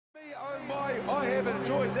oh my, I have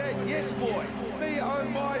enjoyed that, yes boy. Me oh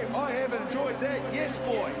my, I have enjoyed that, yes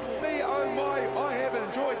boy. Me oh my, I have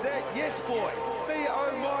enjoyed that, yes boy. Me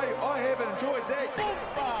oh my, I have enjoyed that. Me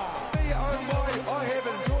oh my, I have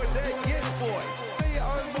enjoyed that, yes boy. Me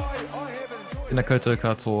oh my, I have enjoyed Tēnā that. koutou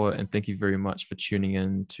katoa, and thank you very much for tuning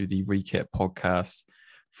in to the recap podcast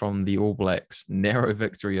from the All Blacks' narrow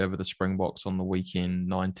victory over the Springboks on the weekend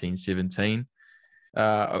 1917.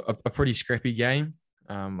 A pretty scrappy game.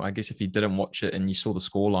 I guess if you didn't watch it and you saw the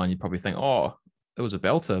scoreline, you'd probably think, oh, it was a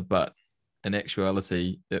belter. But in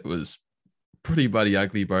actuality, it was pretty bloody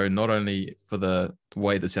ugly, bro. Not only for the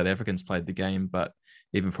way the South Africans played the game, but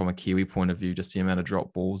even from a Kiwi point of view, just the amount of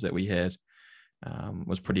drop balls that we had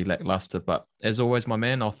was pretty lackluster. But as always, my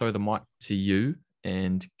man, I'll throw the mic to you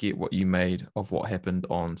and get what you made of what happened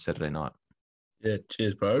on Saturday night. Yeah,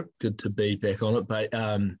 cheers, bro. Good to be back on it. But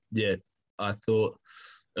yeah, I thought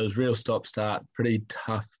it was real stop-start, pretty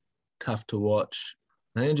tough to watch.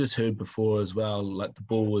 I think I just heard before as well, like the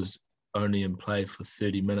ball was only in play for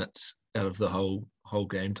 30 minutes out of the whole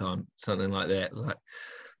game time, something like that. Like,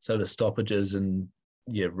 so the stoppages and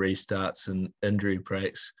restarts and injury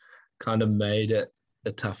breaks kind of made it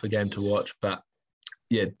a tougher game to watch. But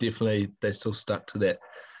yeah, definitely they still stuck to that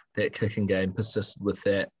kicking game, persisted with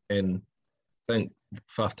that, and I think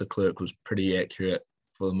Faf de Klerk was pretty accurate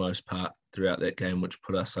for the most part throughout that game, which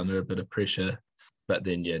put us under a bit of pressure. But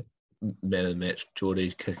then, yeah, man of the match,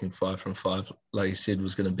 Geordie kicking 5 from 5, like you said,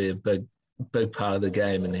 was going to be a big part of the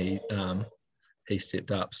game, and he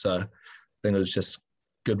stepped up. So I think it was just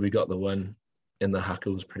good we got the win, and the haka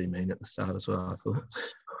was pretty mean at the start as well, I thought.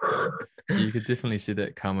 You could definitely see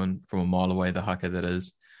that coming from a mile away, the haka that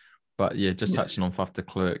is. But yeah, just touching on Faf de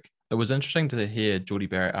Klerk, it was interesting to hear Jordie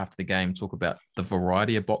Barrett after the game talk about the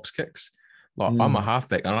variety of box kicks. Like, I'm a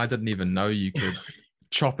halfback, and I didn't even know you could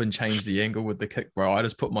chop and change the angle with the kick, bro. I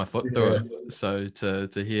just put my foot through it. So to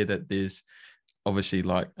hear that there's obviously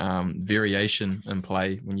like variation in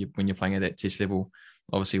play when you're playing at that test level,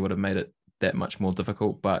 obviously would have made it that much more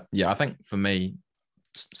difficult. But yeah, I think for me,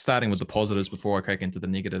 starting with the positives before I crack into the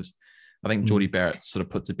negatives, I think Jordie Barrett sort of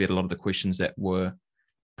put to bed a lot of the questions that were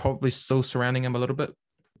probably still surrounding him a little bit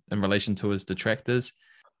in relation to his detractors.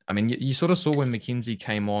 I mean, you sort of saw when McKenzie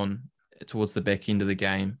came on towards the back end of the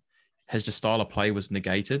game, his just style of play was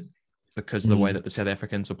negated because of the way that the South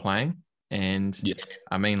Africans were playing. And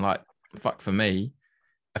I mean, like, fuck, for me,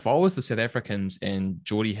 if I was the South Africans and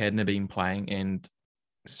Jordie hadn't been playing and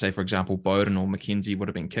say, for example, Bowden or McKenzie would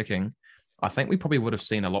have been kicking, I think we probably would have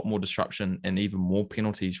seen a lot more disruption and even more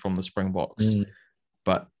penalties from the Springboks.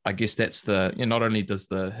 But I guess that's not only does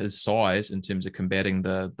his size in terms of combating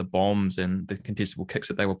the bombs and the contestable kicks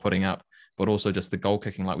that they were putting up, but also just the goal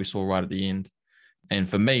kicking like we saw right at the end. And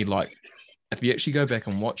for me, like, if you actually go back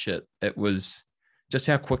and watch it, it was just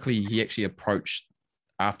how quickly he actually approached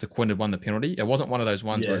after Quinn had won the penalty. It wasn't one of those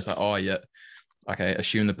ones where it's like, oh, yeah, okay,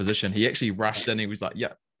 assume the position. He actually rushed in. He was like,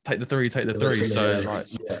 yeah, take the three. So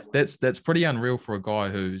that's pretty unreal for a guy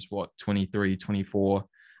who's, 23, 24.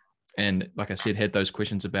 And like I said, had those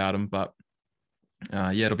questions about him. But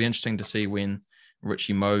it'll be interesting to see when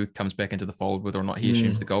Richie Moe comes back into the fold, whether or not he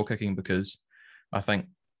assumes the goal kicking, because I think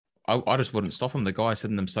I just wouldn't stop him. The guy's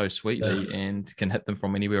hitting them so sweetly and can hit them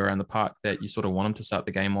from anywhere around the park that you sort of want him to start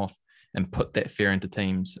the game off and put that fear into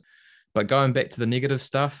teams. But going back to the negative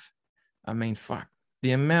stuff, I mean, fuck,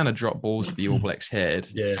 the amount of drop balls that the All Blacks had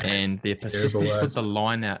and their persistence with the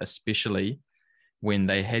line out, especially when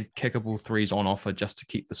they had kickable threes on offer just to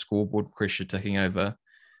keep the scoreboard pressure ticking over.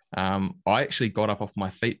 I actually got up off my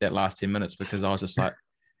feet that last 10 minutes because I was just like,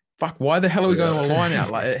 fuck, why the hell are we going to a line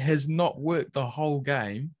out? Like, it has not worked the whole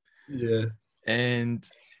game. Yeah. And,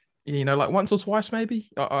 like once or twice maybe,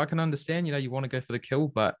 I can understand, you want to go for the kill.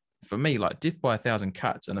 But for me, like, death by 1,000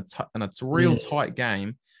 cuts and it's a real tight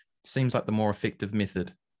game seems like the more effective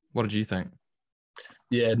method. What did you think?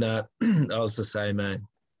 Yeah, no, I was the same, man.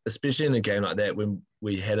 Especially in a game like that when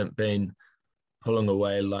we hadn't been pulling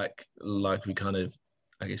away like we kind of,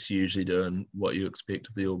 I guess, usually do and what you expect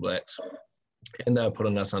of the All Blacks. And they were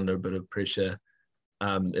putting us under a bit of pressure.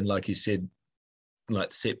 And like you said,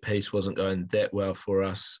 like set piece wasn't going that well for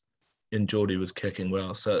us and Jordie was kicking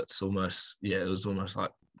well. So it's almost, it was almost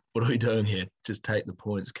like, what are we doing here? Just take the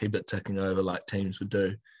points, keep it ticking over like teams would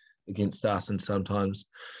do against us. And sometimes,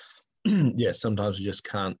 sometimes we just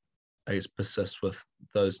can't, I guess, persist with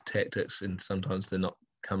those tactics, and sometimes they're not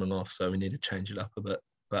coming off, so we need to change it up a bit.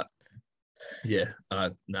 But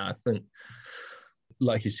I think,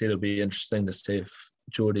 like you said, it'll be interesting to see if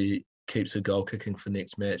Jordie keeps a goal kicking for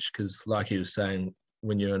next match, because like he was saying,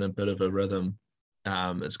 when you're in a bit of a rhythm,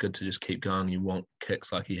 it's good to just keep going. You want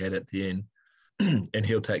kicks like he had at the end. and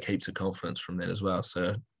he'll take heaps of confidence from that as well.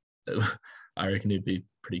 So I reckon he'd be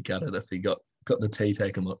pretty gutted if he got the tee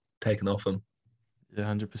taken off him. Yeah,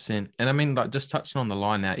 100%. And I mean, like, just touching on the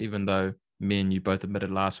line now, even though me and you both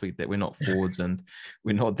admitted last week that we're not forwards and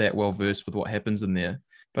we're not that well versed with what happens in there.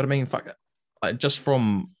 But I mean, like, just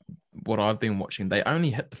from what I've been watching, they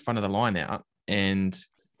only hit the front of the line out, and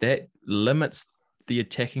that limits the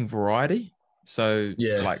attacking variety. So,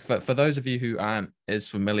 like, for those of you who aren't as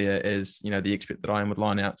familiar as, the expert that I am with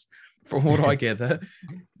lineouts, from what I gather,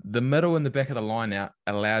 the middle and the back of the lineout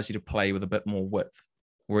allows you to play with a bit more width.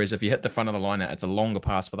 Whereas if you hit the front of the lineout, it's a longer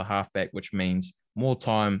pass for the halfback, which means more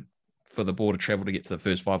time for the ball to travel to get to the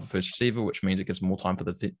first five or first receiver, which means it gives more time for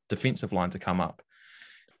the defensive line to come up.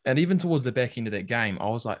 And even towards the back end of that game, I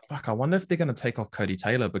was like, fuck, I wonder if they're going to take off Cody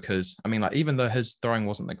Taylor, because, I mean, like, even though his throwing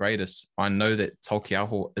wasn't the greatest, I know that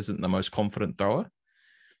Taukei'aho isn't the most confident thrower.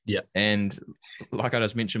 Yeah. And like I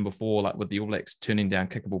just mentioned before, like with the All Blacks turning down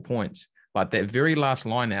kickable points, like that very last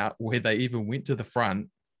line out where they even went to the front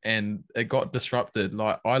and it got disrupted,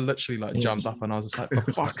 like I literally like jumped up and I was just like,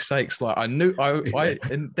 for fuck's sakes, like I knew I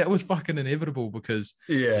and that was fucking inevitable, because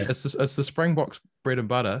it's the Springboks bread and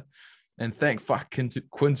butter. And thank fuck Quinn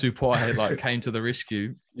Tupai like came to the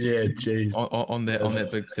rescue. Yeah, geez. On that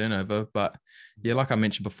big turnover. But yeah, like I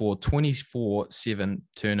mentioned before, 24-7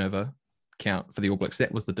 turnover count for the All Blacks.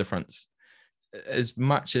 That was the difference. As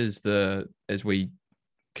much as we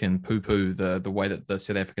can poo-poo the way that the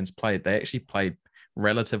South Africans played, they actually played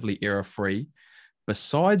relatively error-free.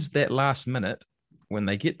 Besides that last minute, when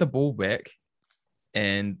they get the ball back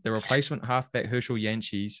and the replacement halfback Herschel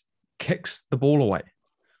Jantjies kicks the ball away.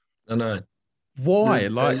 I know. Why?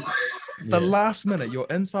 The last minute, you're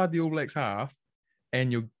inside the All Blacks half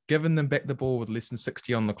and you're giving them back the ball with less than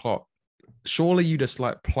 60 on the clock. Surely you just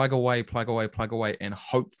like plug away and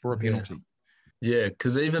hope for a penalty. Yeah,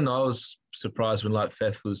 because even I was surprised when like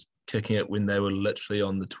Faf was kicking it when they were literally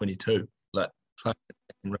on the 22, like playing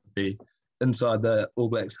rugby inside the All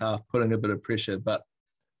Blacks half, putting a bit of pressure, but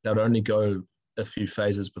they'd only go a few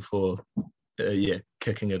phases before,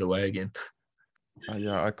 kicking it away again.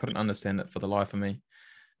 I couldn't understand it for the life of me.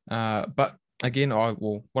 But again,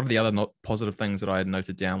 one of the other positive things that I had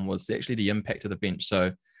noted down was actually the impact of the bench.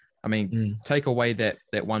 So, I mean, take away that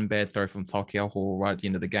one bad throw from Taukei'aho right at the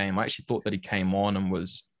end of the game. I actually thought that he came on and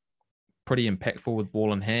was pretty impactful with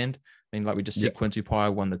ball in hand. I mean, like we just said, Quinn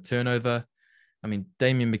Tupai won the turnover. I mean,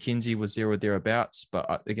 Damian McKenzie was there or thereabouts, but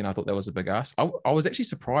I thought that was a big ask. I was actually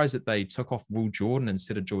surprised that they took off Will Jordan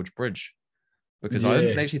instead of George Bridge, because I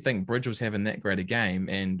didn't actually think Bridge was having that great a game.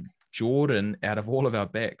 And Jordan, out of all of our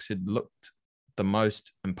backs, had looked the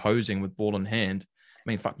most imposing with ball in hand. I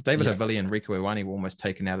mean, David Havili and Rieko Ioane were almost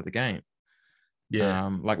taken out of the game. Yeah.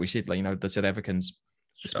 Like we said, like, the South Africans,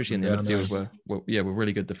 especially in the midfield, were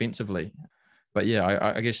really good defensively. But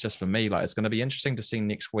yeah, I guess just for me, like, it's going to be interesting to see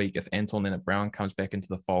next week if Anton Lienert-Brown comes back into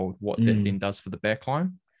the fold, what that then does for the back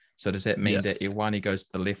line. So does that mean that Ioane goes to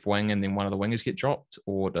the left wing and then one of the wingers get dropped,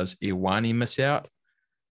 or does Ioane miss out?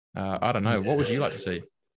 I don't know. What would you like to see?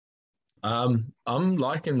 I'm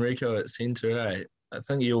liking Rieko at centre. I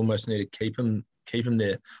think you almost need to keep him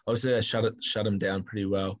there. Obviously, they shut him down pretty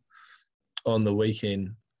well on the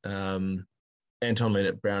weekend. Anton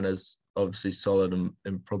Lienert-Brown is obviously solid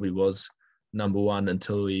and probably was number one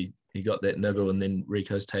until he got that niggle, and then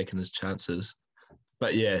Rieko's taken his chances.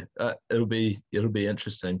 But yeah, it'll be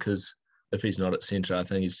interesting, because if he's not at centre, I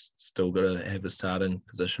think he's still got to have a starting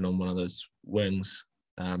position on one of those wings.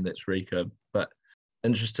 That's Rieko. But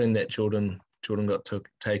interesting that Jordan got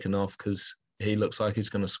taken off, because he looks like he's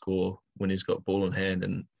going to score when he's got ball in hand,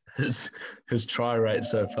 and his try rate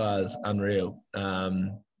so far is unreal.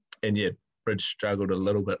 And yeah, Bridge struggled a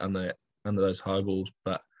little bit under those high balls,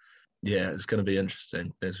 but yeah, it's going to be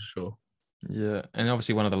interesting, that's for sure. Yeah, and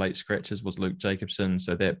obviously one of the late scratches was Luke Jacobson,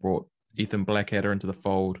 so that brought Ethan Blackadder into the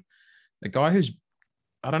fold. A guy who's,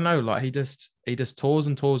 I don't know, like he just tours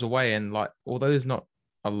and tours away, and like, although there's not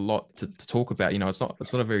a lot to talk about, it's not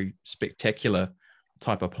a very spectacular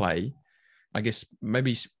type of play. I guess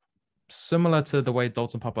maybe similar to the way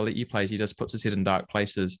Dalton Papali'i plays, he just puts his head in dark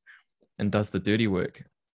places and does the dirty work.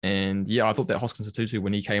 And yeah, I thought that Hoskins Sotutu,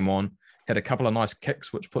 when he came on, had a couple of nice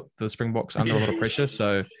kicks, which put the Springboks under a lot of pressure.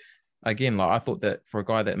 So again, like, I thought that for a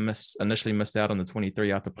guy that initially missed out on the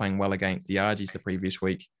 23 after playing well against the Argies the previous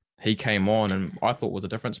week, he came on and I thought was a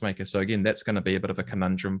difference maker. So again, that's going to be a bit of a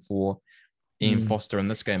conundrum for Ian Foster in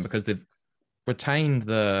this game, because they've retained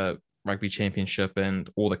the Rugby Championship and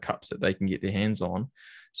all the cups that they can get their hands on.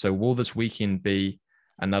 So will this weekend be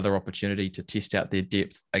another opportunity to test out their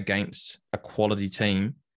depth against a quality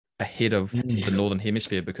team ahead of the Northern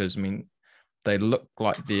Hemisphere? Because, I mean, they look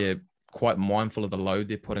like they're quite mindful of the load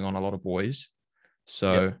they're putting on a lot of boys.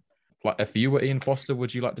 So, like, if you were Ian Foster,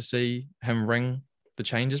 would you like to see him ring the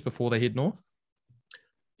changes before they head north?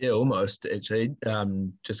 Yeah, almost actually.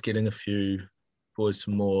 Just getting a few boys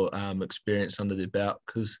some more experience under their belt,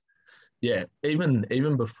 because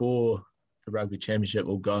even before the rugby championship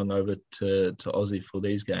or going over to Aussie for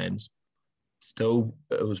these games, still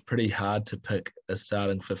it was pretty hard to pick a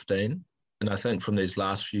starting 15. And I think from these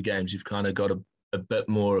last few games, you've kind of got a bit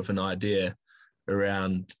more of an idea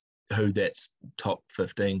around who that top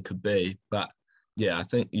 15 could be. But yeah, I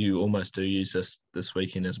think you almost do use this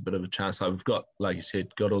weekend as a bit of a chance. Like we've got, like you said,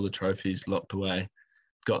 got all the trophies locked away,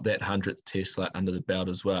 got that 100th test like under the belt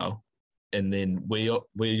as well. And then we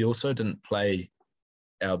also didn't play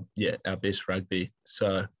our best rugby.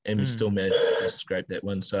 So, and we still managed to just scrape that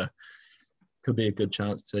win. So could be a good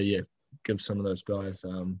chance to give some of those guys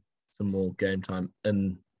some more game time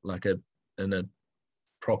in a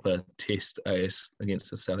proper test AS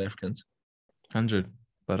against the South Africans. 100.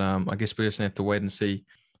 But I guess we just have to wait and see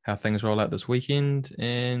how things roll out this weekend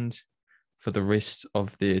and for the rest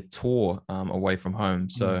of their tour away from home.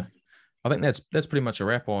 So I think that's pretty much a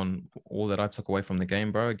wrap on all that I took away from the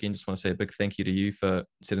game, bro. Again, just want to say a big thank you to you for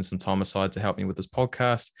setting some time aside to help me with this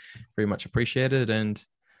podcast. Very much appreciated. And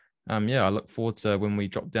I look forward to when we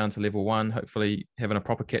drop down to level 1, hopefully having a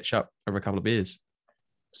proper catch up over a couple of beers.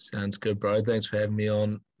 Sounds good, bro. Thanks for having me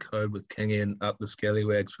on Code with Kingy and Up the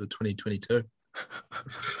Scallywags for 2022.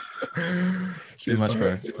 See you much,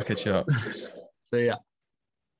 bro. I'll catch you up. See ya.